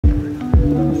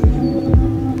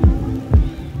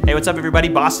Hey, what's up everybody?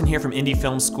 Boston here from Indie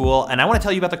Film School, and I want to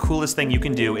tell you about the coolest thing you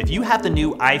can do. If you have the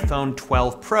new iPhone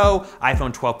 12 Pro,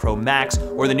 iPhone 12 Pro Max,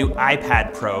 or the new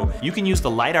iPad Pro, you can use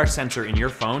the LIDAR sensor in your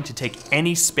phone to take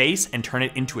any space and turn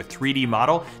it into a 3D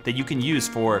model that you can use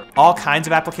for all kinds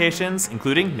of applications,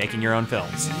 including making your own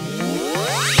films.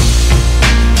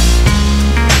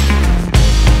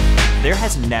 There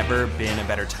has never been a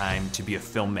better time to be a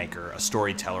filmmaker, a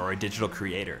storyteller, or a digital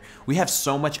creator. We have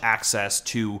so much access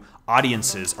to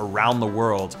audiences around the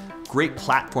world, great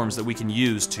platforms that we can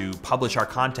use to publish our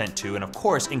content to, and of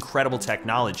course, incredible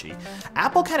technology.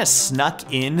 Apple kind of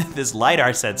snuck in this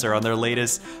LiDAR sensor on their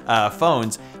latest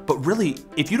phones, but really,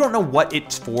 if you don't know what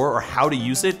it's for or how to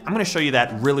use it, I'm gonna show you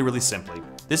that really simply.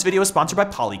 This video is sponsored by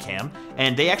POLYCAM,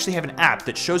 and they actually have an app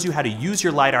that shows you how to use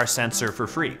your LiDAR sensor for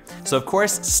free. So of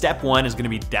course, step one is gonna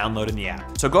be downloading the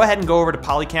app. So go ahead and go over to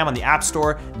POLYCAM on the App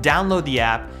Store, download the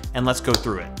app, and let's go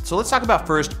through it. So let's talk about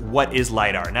first, what is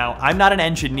LiDAR? Now, I'm not an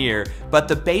engineer, but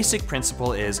the basic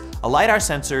principle is a LiDAR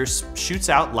sensor shoots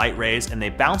out light rays and they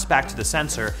bounce back to the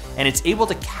sensor, and it's able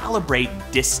to calibrate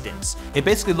distance. It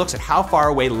basically looks at how far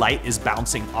away light is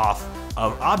bouncing off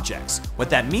of objects. What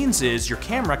that means is your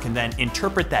camera can then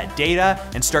interpret that data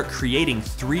and start creating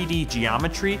 3D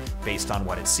geometry based on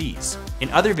what it sees. In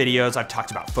other videos, I've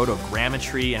talked about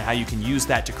photogrammetry and how you can use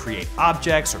that to create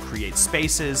objects or create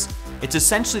spaces. It's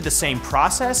essentially the same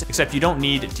process, except you don't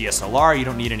need DSLR, you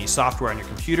don't need any software on your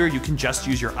computer, you can just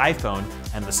use your iPhone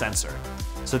and the sensor.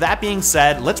 So that being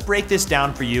said, let's break this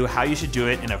down for you how you should do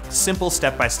it in a simple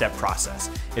step-by-step process.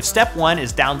 If step one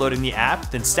is downloading the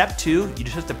app, then step two, you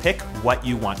just have to pick what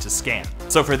you want to scan.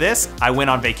 So for this, I went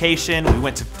on vacation, we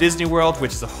went to Disney World,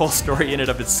 which is a whole story in and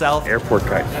of itself. Airport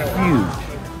guy,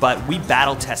 huge. But we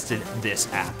battle tested this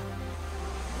app.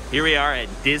 Here we are at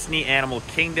Disney Animal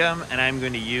Kingdom, and I'm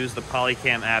going to use the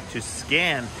POLYCAM app to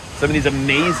scan some of these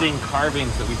amazing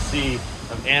carvings that we see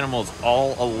of animals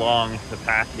all along the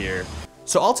path here.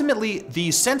 So ultimately,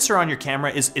 the sensor on your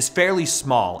camera is fairly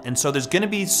small, and so there's gonna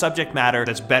be subject matter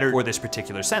that's better for this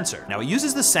particular sensor. Now, it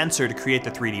uses the sensor to create the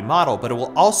 3D model, but it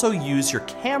will also use your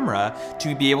camera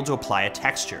to be able to apply a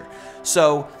texture.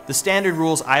 So the standard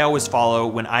rules I always follow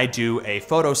when I do a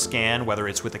photo scan, whether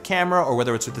it's with a camera or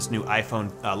whether it's with this new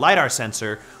iPhone LiDAR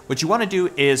sensor, what you wanna do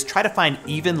is try to find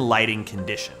even lighting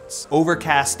conditions.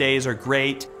 Overcast days are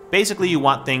great. Basically, you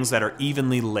want things that are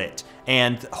evenly lit,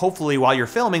 and hopefully while you're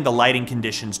filming, the lighting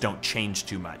conditions don't change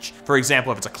too much. For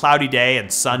example, if it's a cloudy day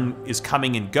and sun is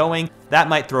coming and going, that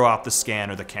might throw off the scan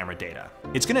or the camera data.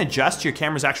 It's gonna adjust your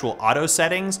camera's actual auto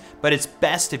settings, but it's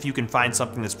best if you can find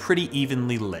something that's pretty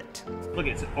evenly lit. Look,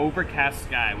 it's an overcast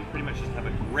sky. We pretty much just have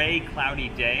a gray, cloudy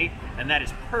day, and that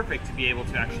is perfect to be able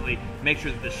to actually make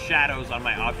sure that the shadows on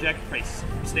my object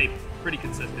stay pretty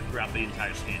consistent throughout the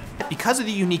entire scan. Because of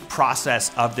the unique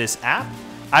process of this app,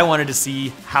 I wanted to see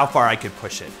how far I could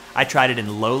push it. I tried it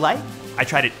in low light, I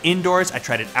tried it indoors, I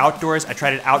tried it outdoors, I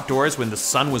tried it outdoors when the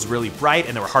sun was really bright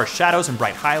and there were harsh shadows and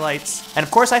bright highlights. And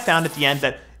of course I found at the end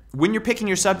that when you're picking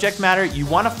your subject matter, you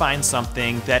want to find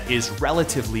something that is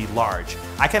relatively large.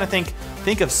 I kind of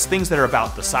think of things that are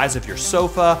about the size of your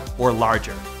sofa or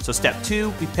larger. So step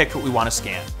two, we picked what we want to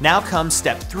scan. Now comes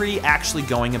step three, actually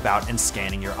going about and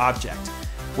scanning your object.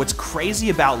 What's crazy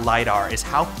about LiDAR is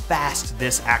how fast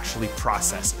this actually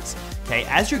processes. Okay,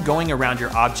 as you're going around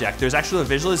your object, there's actually a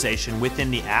visualization within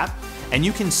the app, and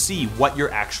you can see what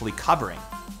you're actually covering.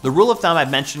 The rule of thumb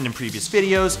I've mentioned in previous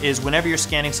videos is whenever you're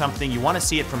scanning something, you want to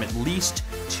see it from at least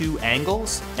 2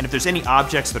 angles. And if there's any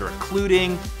objects that are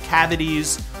occluding,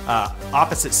 cavities,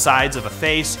 opposite sides of a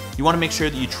face, you want to make sure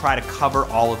that you try to cover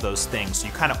all of those things. So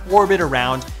you kind of orbit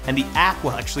around, and the app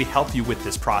will actually help you with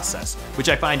this process, which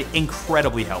I find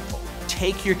incredibly helpful.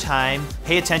 Take your time,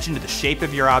 pay attention to the shape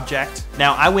of your object.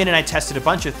 Now, I went and I tested a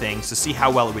bunch of things to see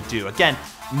how well it would do. Again,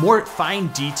 more fine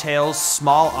details,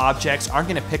 small objects aren't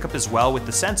gonna pick up as well with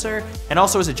the sensor. And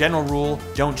also as a general rule,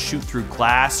 don't shoot through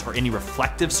glass or any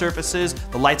reflective surfaces.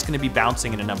 The light's gonna be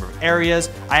bouncing in a number of areas.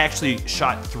 I actually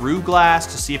shot through glass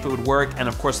to see if it would work. And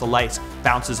of course the light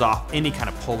bounces off any kind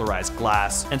of polarized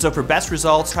glass. And so for best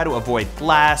results, try to avoid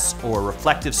glass or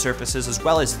reflective surfaces, as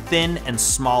well as thin and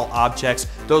small objects.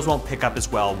 Those won't pick up as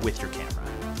well with your camera.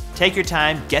 Take your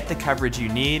time, get the coverage you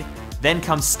need. Then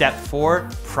comes step 4,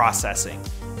 processing.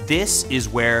 This is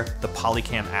where the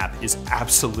POLYCAM app is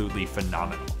absolutely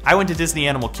phenomenal. I went to Disney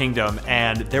Animal Kingdom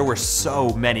and there were so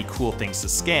many cool things to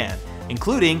scan,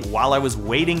 including while I was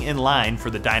waiting in line for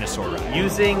the dinosaur ride.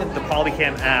 Using the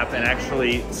POLYCAM app and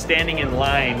actually standing in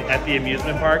line at the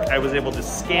amusement park, I was able to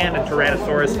scan a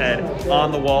Tyrannosaurus head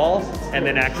on the wall and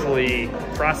then actually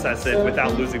process it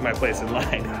without losing my place in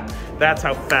line. That's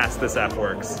how fast this app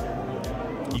works.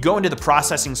 You go into the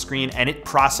processing screen and it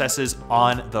processes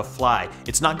on the fly.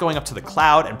 It's not going up to the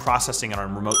cloud and processing it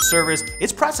on remote servers,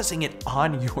 it's processing it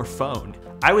on your phone.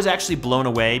 I was actually blown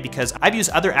away because I've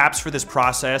used other apps for this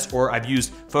process, or I've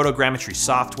used photogrammetry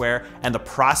software, and the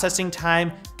processing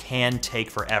time can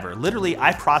take forever. Literally,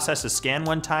 I processed a scan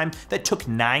one time that took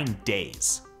 9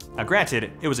 days. Now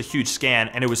granted, it was a huge scan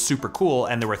and it was super cool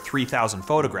and there were 3,000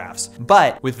 photographs.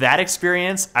 But with that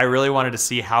experience, I really wanted to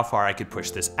see how far I could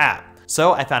push this app.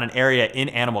 So I found an area in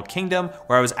Animal Kingdom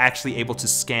where I was actually able to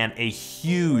scan a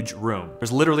huge room.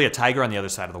 There's literally a tiger on the other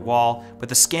side of the wall, but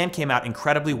the scan came out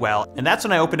incredibly well, and that's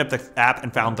when I opened up the app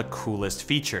and found the coolest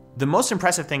feature. The most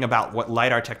impressive thing about what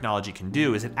LiDAR technology can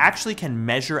do is it actually can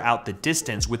measure out the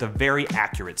distance with a very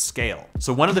accurate scale.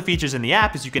 So one of the features in the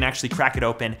app is you can actually crack it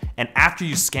open, and after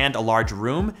you scanned a large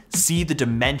room, see the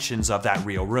dimensions of that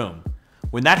real room.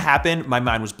 When that happened, my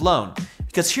mind was blown.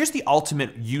 Because here's the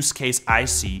ultimate use case I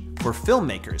see for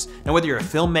filmmakers. Now, whether you're a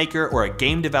filmmaker or a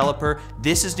game developer,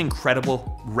 this is an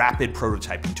incredible rapid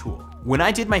prototyping tool. When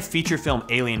I did my feature film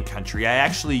Alien Country, I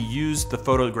actually used the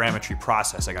photogrammetry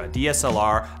process. I got a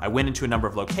DSLR, I went into a number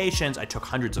of locations, I took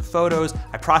hundreds of photos,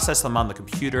 I processed them on the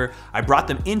computer, I brought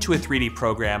them into a 3D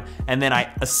program, and then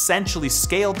I essentially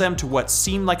scaled them to what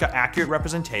seemed like an accurate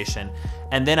representation,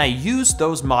 and then I used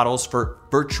those models for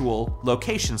virtual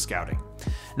location scouting.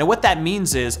 Now what that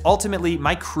means is ultimately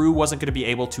my crew wasn't going to be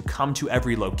able to come to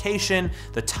every location.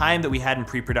 The time that we had in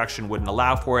pre-production wouldn't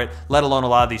allow for it, let alone a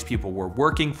lot of these people were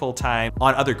working full time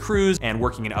on other crews and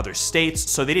working in other states,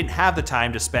 so they didn't have the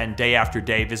time to spend day after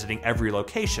day visiting every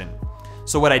location.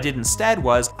 So what I did instead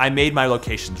was I made my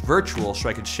locations virtual so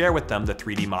I could share with them the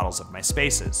 3D models of my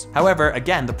spaces. However,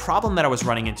 again, the problem that I was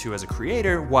running into as a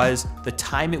creator was the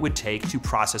time it would take to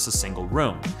process a single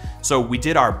room. So we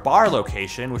did our bar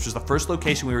location, which was the first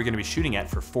location we were going to be shooting at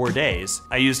for 4 days.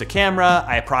 I used a camera,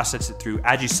 I processed it through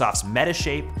Agisoft's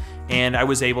Metashape, and I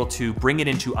was able to bring it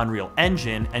into Unreal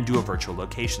Engine and do a virtual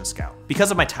location scout.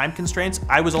 Because of my time constraints,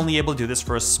 I was only able to do this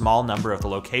for a small number of the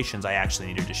locations I actually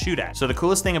needed to shoot at. So the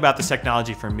coolest thing about this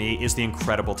technology for me is the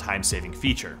incredible time-saving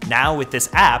feature. Now with this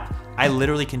app, I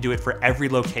literally can do it for every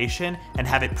location and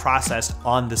have it processed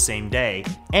on the same day.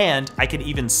 And I can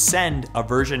even send a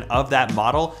version of that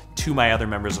model to my other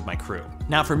members of my crew.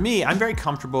 Now for me, I'm very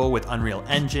comfortable with Unreal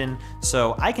Engine,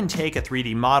 so I can take a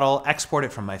 3D model, export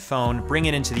it from my phone, bring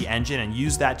it into the engine and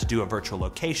use that to do a virtual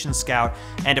location scout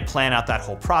and to plan out that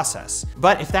whole process.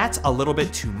 But if that's a little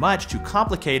bit too much, too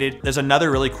complicated, there's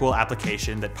another really cool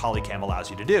application that POLYCAM allows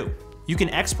you to do. You can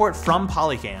export from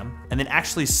POLYCAM and then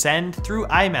actually send through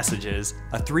iMessages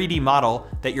a 3D model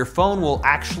that your phone will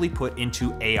actually put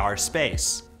into AR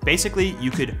space. Basically,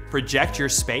 you could project your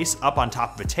space up on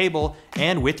top of a table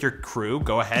and with your crew,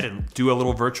 go ahead and do a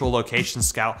little virtual location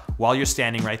scout while you're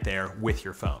standing right there with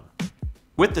your phone.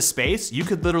 With the space, you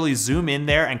could literally zoom in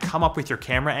there and come up with your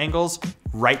camera angles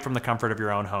right from the comfort of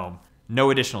your own home.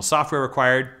 No additional software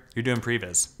required. You're doing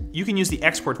previs. You can use the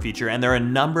export feature and there are a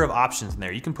number of options in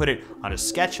there. You can put it on a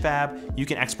Sketchfab, you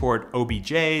can export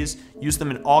OBJs, use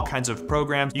them in all kinds of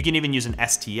programs. You can even use an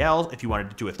STL if you wanted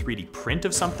to do a 3D print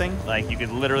of something. Like you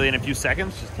could literally in a few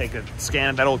seconds just take a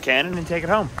scan of that old Canon and take it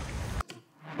home.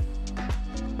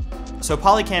 So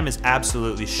POLYCAM is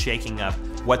absolutely shaking up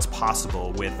what's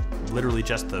possible with literally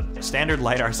just the standard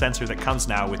LiDAR sensor that comes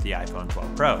now with the iPhone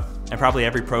 12 Pro, and probably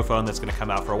every Pro phone that's gonna come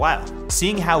out for a while.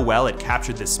 Seeing how well it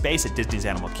captured this space at Disney's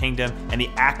Animal Kingdom and the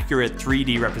accurate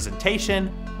 3D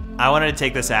representation, I wanted to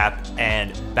take this app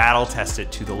and battle test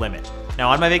it to the limit. Now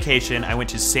on my vacation, I went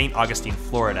to St. Augustine,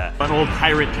 Florida. An old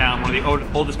pirate town, one of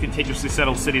the oldest contiguously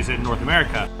settled cities in North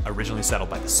America. Originally settled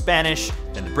by the Spanish,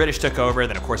 then the British took over,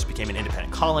 then of course it became an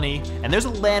independent colony. And there's a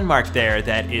landmark there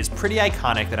that is pretty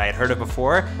iconic that I had heard of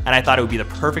before, and I thought it would be the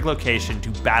perfect location to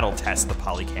battle test the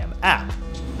POLYCAM app.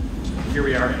 Here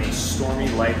we are in a stormy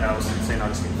lighthouse in St.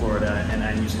 Augustine, Florida, and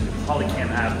I'm using the POLYCAM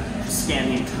app to scan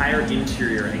the entire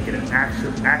interior and get an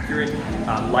accurate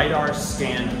LiDAR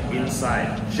scanned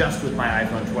inside just with my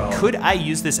iPhone 12. Could I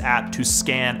use this app to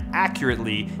scan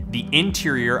accurately the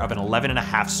interior of an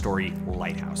 11.5-story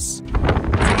lighthouse? It's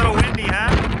a little windy,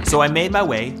 huh? So I made my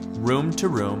way room to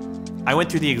room. I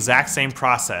went through the exact same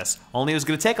process, only it was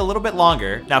gonna take a little bit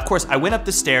longer. Now, of course, I went up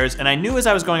the stairs, and I knew as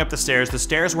I was going up the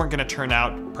stairs weren't gonna turn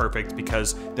out perfect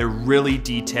because they're really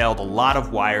detailed, a lot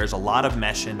of wires, a lot of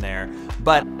mesh in there.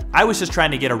 But I was just trying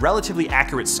to get a relatively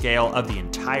accurate scale of the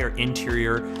entire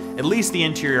interior, at least the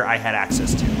interior I had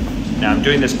access to. Now, I'm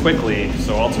doing this quickly,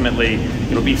 so ultimately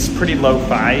it'll be pretty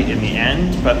lo-fi in the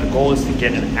end, but the goal is to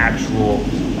get an actual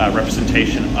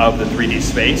representation of the 3D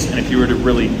space. And if you were to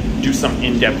really do some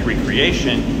in-depth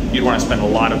recreation, you'd want to spend a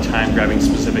lot of time grabbing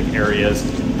specific areas,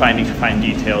 finding fine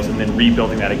details, and then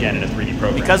rebuilding that again in a 3D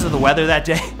program. Because of the weather that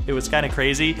day, it was kind of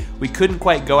crazy. We couldn't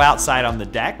quite go outside on the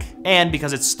deck, and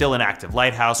because it's still an active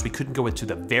lighthouse, we couldn't go into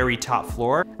the very top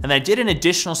floor. And I did an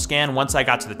additional scan once I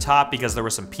got to the top because there were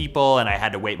some people and I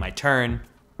had to wait my turn.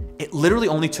 It literally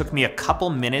only took me a couple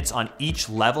minutes on each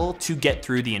level to get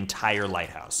through the entire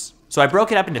lighthouse. So I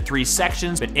broke it up into 3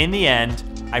 sections, but in the end,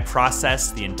 I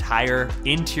processed the entire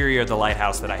interior of the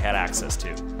lighthouse that I had access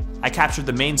to. I captured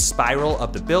the main spiral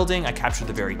of the building, I captured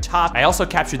the very top, I also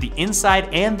captured the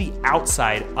inside and the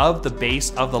outside of the base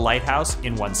of the lighthouse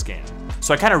in one scan.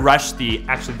 So I kind of rushed the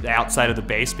outside of the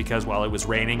base because, well, it was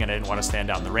raining and I didn't want to stand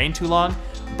out in the rain too long,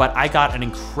 but I got an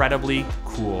incredibly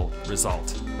cool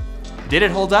result. Did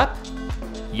it hold up?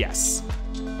 Yes.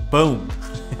 Boom.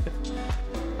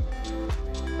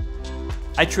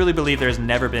 I truly believe there's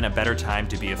never been a better time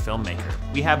to be a filmmaker.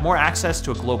 We have more access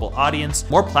to a global audience,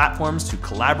 more platforms to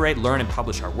collaborate, learn, and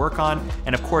publish our work on,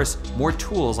 and of course, more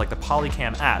tools like the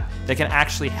POLYCAM app that can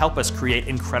actually help us create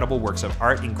incredible works of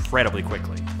art incredibly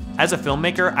quickly. As a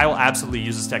filmmaker, I will absolutely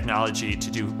use this technology to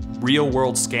do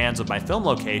real-world scans of my film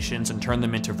locations and turn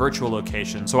them into virtual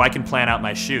locations so I can plan out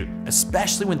my shoot.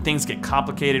 Especially when things get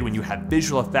complicated, when you have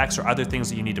visual effects or other things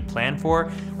that you need to plan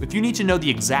for. If you need to know the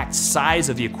exact size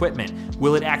of the equipment,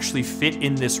 will it actually fit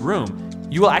in this room?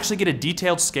 You will actually get a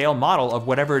detailed scale model of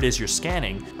whatever it is you're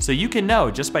scanning, so you can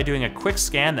know just by doing a quick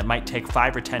scan that might take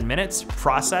 5 or 10 minutes,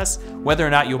 process whether or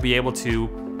not you'll be able to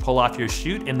pull off your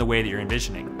shoot in the way that you're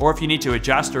envisioning, or if you need to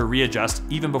adjust or readjust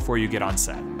even before you get on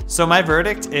set. So my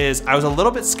verdict is I was a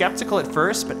little bit skeptical at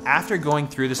first, but after going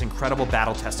through this incredible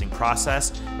battle testing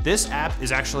process, this app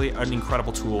is actually an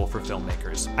incredible tool for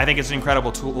filmmakers. I think it's an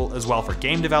incredible tool as well for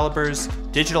game developers,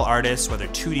 digital artists, whether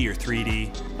 2D or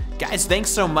 3D. Guys, thanks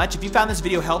so much. If you found this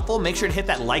video helpful, make sure to hit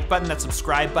that like button, that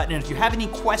subscribe button, and if you have any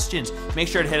questions, make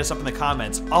sure to hit us up in the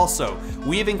comments. Also,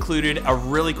 we have included a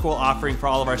really cool offering for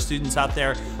all of our students out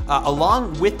there.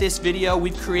 Along with this video,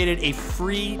 we've created a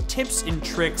free tips and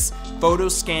tricks photo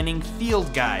scanning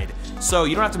field guide. So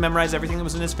you don't have to memorize everything that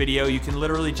was in this video. You can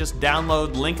literally just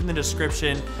download, link in the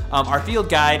description, our field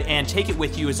guide, and take it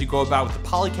with you as you go about with the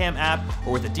POLYCAM app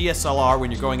or with a DSLR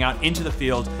when you're going out into the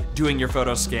field doing your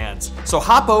photo scans. So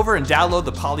hop over and download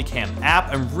the POLYCAM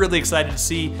app. I'm really excited to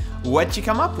see what you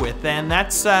come up with. And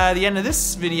that's the end of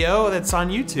this video that's on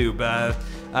YouTube.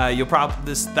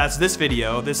 That's this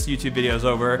video. This YouTube video is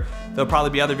over. There'll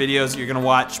probably be other videos that you're gonna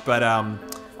watch, but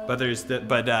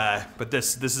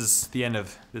this is the end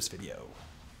of this video.